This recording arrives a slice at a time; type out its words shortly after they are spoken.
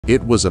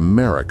It was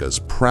America's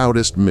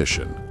proudest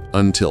mission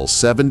until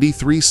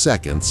 73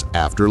 seconds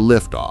after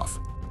liftoff.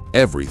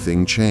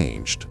 Everything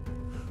changed.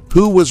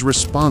 Who was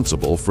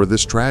responsible for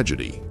this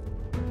tragedy?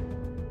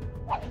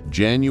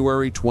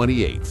 January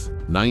 28,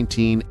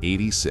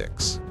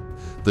 1986.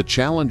 The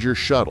Challenger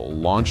shuttle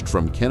launched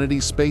from Kennedy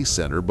Space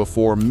Center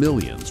before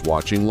millions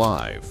watching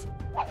live.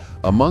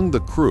 Among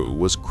the crew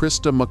was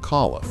Krista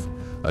McAuliffe,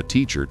 a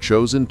teacher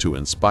chosen to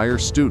inspire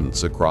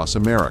students across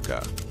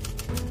America.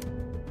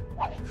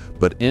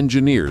 But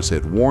engineers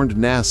had warned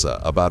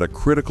NASA about a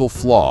critical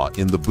flaw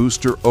in the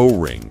booster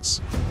O-rings.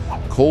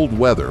 Cold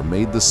weather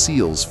made the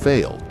seals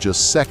fail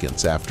just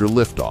seconds after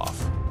liftoff.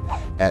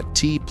 At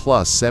T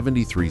plus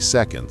 73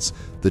 seconds,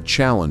 the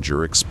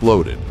Challenger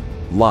exploded,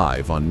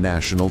 live on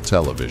national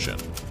television.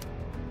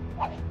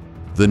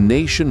 The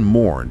nation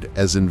mourned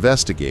as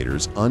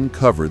investigators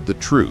uncovered the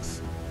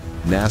truth.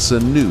 NASA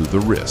knew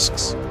the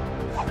risks.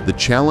 The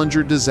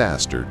Challenger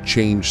disaster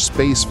changed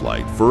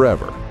spaceflight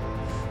forever.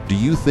 Do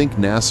you think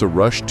NASA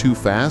rushed too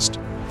fast,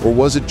 or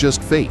was it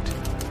just fate?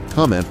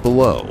 Comment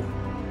below.